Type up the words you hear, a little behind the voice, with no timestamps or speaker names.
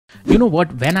You know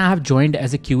what, when I have joined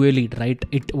as a QA lead, right,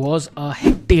 it was a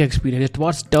hectic experience. It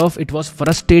was tough, it was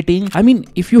frustrating. I mean,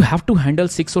 if you have to handle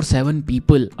 6 or 7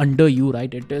 people under you,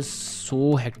 right, it is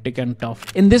so hectic and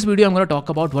tough. In this video, I'm going to talk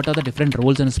about what are the different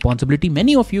roles and responsibility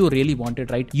many of you really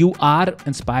wanted, right? You are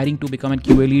inspiring to become a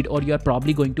QA lead, or you are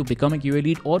probably going to become a QA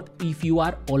lead, or if you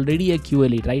are already a QA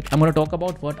lead, right, I'm going to talk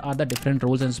about what are the different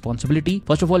roles and responsibility.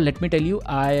 First of all, let me tell you,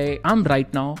 I am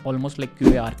right now almost like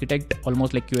QA architect,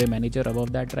 almost like QA manager,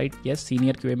 above that, right? Yes,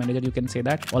 senior QA manager, you can say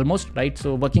that, almost, right?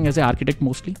 So working as an architect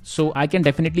mostly, so I can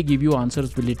definitely give you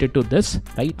answers related to this,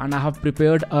 right? And I have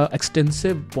prepared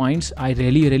extensive points. I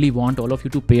really want all of you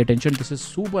to pay attention. This is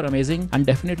super amazing, and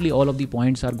definitely all of the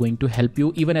points are going to help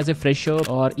you even as a fresher,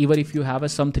 or even if you have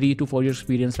some 3 to 4 years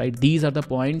experience, right? These are the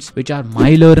points which are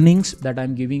my learnings that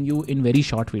I'm giving you in very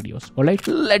short videos. All right,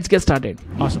 let's get started.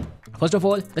 Awesome. First of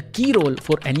all, the key role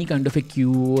for any kind of a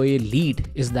QA lead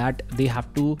is that they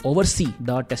have to oversee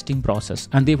the testing process,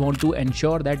 and they want to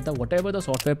ensure that whatever the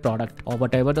software product or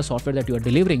whatever the software that you are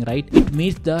delivering, right, it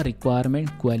meets the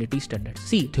requirement quality standards.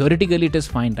 See, theoretically it is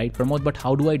fine, right, Pramod, but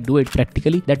how do I do it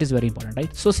practically? That is very important,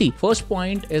 right? So see, first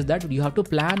point is that you have to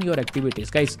plan your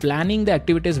activities. Guys, planning the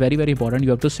activities is very important. You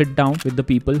have to sit down with the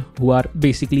people who are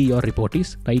basically your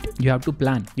reportees, right? You have to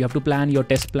plan. You have to plan your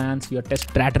test plans, your test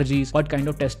strategies, what kind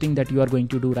of testing that you are going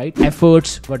to do, right?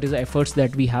 Efforts, what is the efforts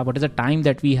that we have, what is the time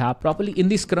that we have properly in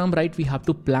the Scrum, right? We have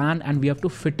to plan and we have to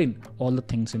fit in all the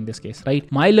things in this case,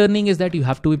 right? My learning is that you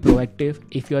have to be proactive.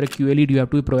 If you are a QA lead, you have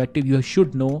to be proactive. You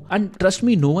should know, and trust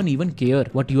me, no one even care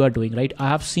what you are doing, right? I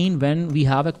have seen when we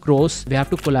have a cross, we have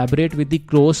to collaborate with the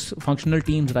cross functional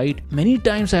teams, right? Many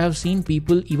times I have seen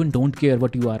people even don't care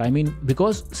what you are. I mean,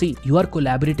 because see, you are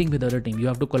collaborating with other team. You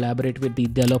have to collaborate with the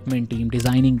development team,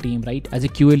 designing team, right? As a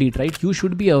QA lead, right? You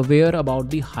should be aware about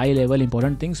the high level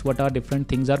important things, what are different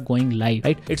things are going live,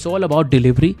 right? It's all about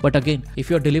delivery. But again, if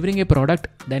you're delivering a product,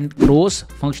 then cross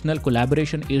functional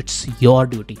collaboration, it's your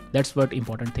duty. That's what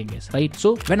important thing is, right?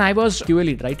 So when I was QA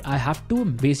lead, right, I have to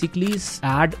basically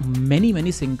add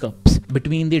many sync ups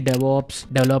between the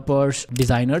DevOps, developers,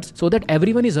 designers, so that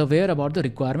everyone is aware about the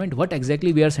requirement, what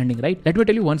exactly we are sending, right? Let me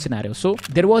tell you one scenario. So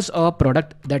there was a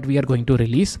product that we are going to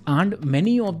release, and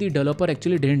many of the developer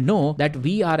actually didn't know that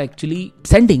we are actually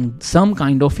sending some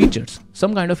kind of features.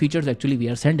 Actually we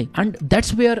are sending, and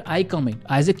that's where I come in.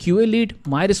 As a QA lead,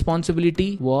 my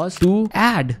responsibility was to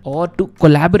add or to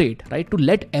collaborate, right? To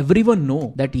let everyone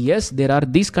know that yes, there are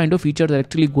these kind of features that are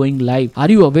actually going live. Are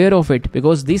you aware of it?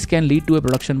 Because this can lead to a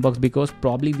production bugs, because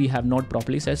probably we have not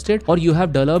properly tested, or you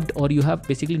have developed, or you have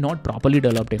basically not properly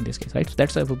developed in this case, right? So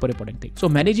that's a super important thing. So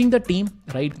managing the team,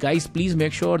 right? Guys, please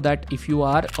make sure that if you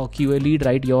are a QA lead,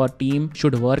 right, your team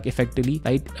should work effectively,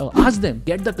 right? Ask them,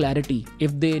 get the clarity.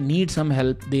 If they need some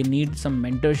help, they need some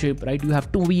mentorship, right? You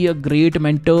have to be a great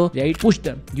mentor, right? Push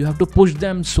them. You have to push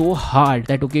them so hard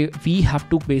that, okay, we have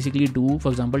to basically do, for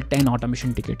example, 10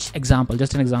 automation tickets.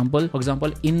 Just an example. For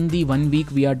example, in the 1 week,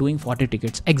 we are doing 40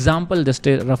 tickets. Just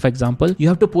a rough example. You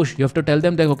have to push. You have to tell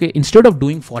them that, okay, instead of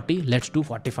doing 40, let's do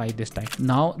 45 this time.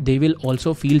 Now they will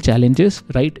also feel challenges,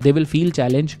 right? They will feel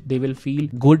challenged. They will feel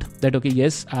good that, okay,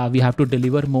 yes, we have to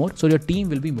deliver more. So your team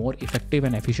will be more effective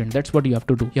and efficient. That's what you have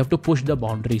to do. You have to push the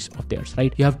boundaries of theirs,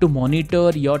 right? You have to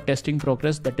monitor your testing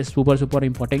progress. That is super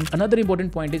important. Another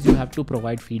important point is you have to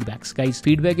provide feedbacks. Guys,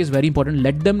 feedback is very important.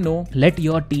 Let them know, let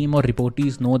your team or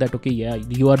reportees know that, okay, yeah,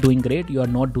 you are doing great, you are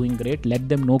not doing great. Let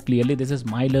them know clearly, this is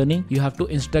my learning. You have to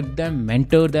instruct them,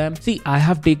 mentor them. See, I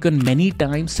have taken many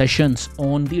times sessions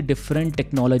on the different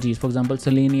technologies. For example,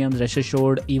 Selenium, Rest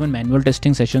Assured, even manual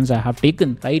testing sessions I have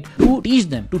taken, right? To teach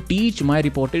them, to teach my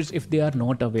reporters if they are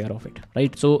not aware of it,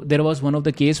 right? So there was one of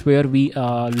the case where we,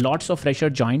 lots of fresher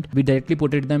joined. We directly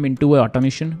put them into a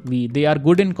automation. They are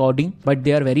good in coding, but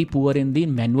they are very poor in the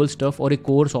manual stuff or a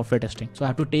core software testing. So I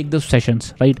have to take those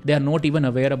sessions, right? They are not even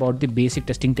aware about the basic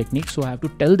testing techniques. So I have to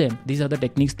tell them, these are the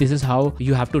techniques. This is how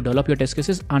you have to develop your test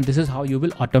cases, and this is how you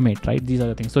will automate, right? These are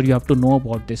the things. So you have to know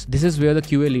about this. This is where the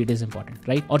QA lead is important,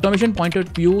 right? Automation point of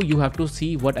view, you have to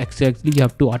see what exactly you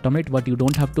have to automate, what you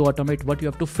don't have to automate, what you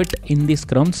have to fit in the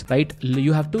scrums, right?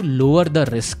 You have to lower the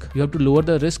risk. You have to lower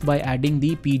the risk by adding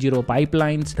the P0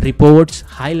 pipelines, reports,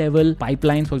 high level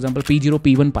pipelines. For example, P0,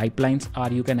 P1 pipelines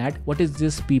are you can add. What is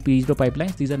this P0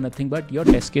 pipelines? These are nothing but your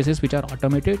test cases which are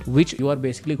automated, which you are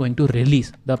basically going to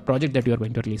release, the project that you are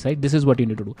going to release, right? This is what you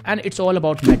need to do. And it's all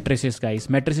about matrices, guys.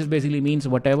 Matrices basically means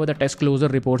whatever the test closure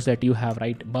reports that you have,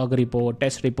 right? Bug report,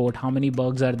 test report, how many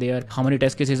bugs are there, how many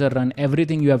test cases are run,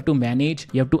 everything you have to manage.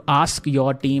 You have to ask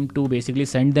your team to basically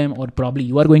send them, or probably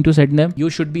you are going to send them. You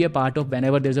should be a part of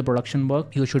whenever there's a production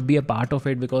bug. You should be a part of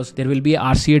it, because because there will be a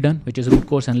RCA done, which is root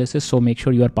cause analysis. So make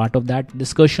sure you are part of that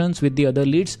discussions with the other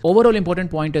leads. Overall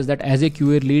important point is that as a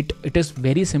QA lead, it is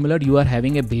very similar. You are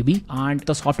having a baby and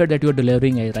the software that you are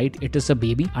delivering, right? It is a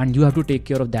baby and you have to take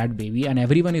care of that baby, and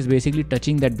everyone is basically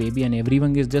touching that baby and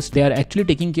everyone is just, they are actually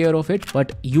taking care of it,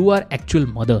 but you are actual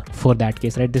mother for that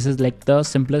case, right? This is like the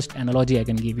simplest analogy I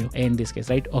can give you in this case,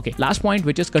 right? Okay. Last point,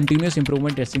 which is continuous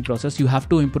improvement testing process. You have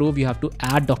to improve, you have to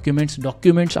add documents.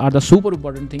 Documents are the super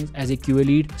important things as a QA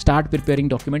lead. Start preparing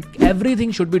document.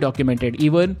 Everything should be documented.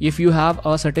 Even if you have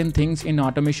a certain things in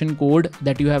automation code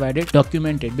that you have added,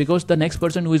 document it, because the next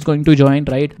person who is going to join,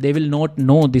 right, they will not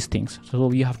know these things.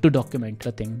 So you have to document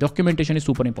the thing. Documentation is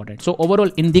super important. So overall,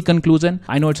 in the conclusion,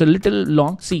 I know it's a little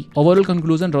long. See, overall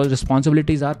conclusion,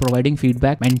 responsibilities are providing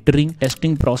feedback, mentoring,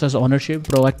 testing, process ownership,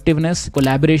 proactiveness,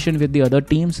 collaboration with the other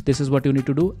teams. This is what you need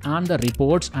to do. And the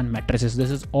reports and matrices.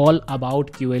 This is all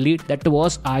about QA lead. That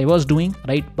was I was doing,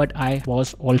 right? But I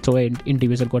was also an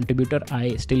individual contributor.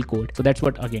 I still code. So that's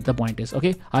what again the point is.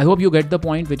 Okay. I hope you get the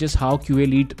point, which is how QA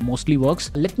lead mostly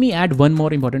works. Let me add one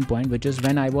more important point, which is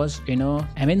when I was in a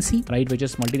MNC, right, which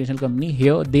is multinational company.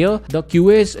 Here, there, the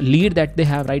QA's lead that they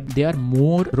have, right, they are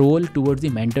more role towards the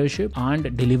mentorship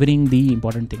and delivering the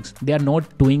important things. They are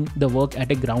not doing the work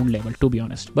at a ground level, to be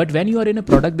honest. But when you are in a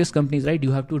product-based companies, right,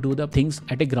 you have to do the things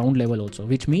at a ground level also,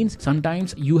 which means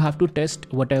sometimes you have to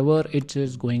test whatever it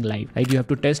is going live, right? You have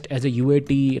to test as a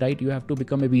UAT, right? You have to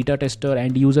become a beta tester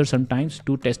and user sometimes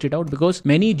to test it out, because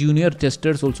many junior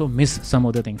testers also miss some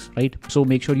other things, right? So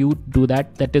make sure you do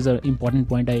that. That is an important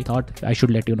point I thought I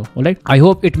should let you know. All right. I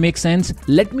hope it makes sense.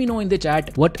 Let me know in the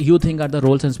chat what you think are the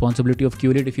roles and responsibility of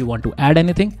QA lead if you want to add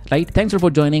anything, right? Thanks for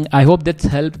joining. I hope that's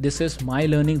helped. This is my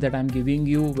learning that I'm giving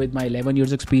you with my 11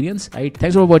 years experience, right?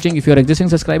 Thanks for watching. If you're an existing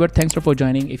subscriber, thanks for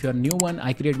joining. If you're a new one,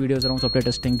 I create videos around software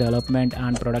testing, development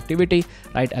and productivity,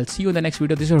 right? I'll see you in the next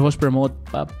video. This is your host Pramod.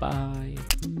 Bye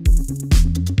bye.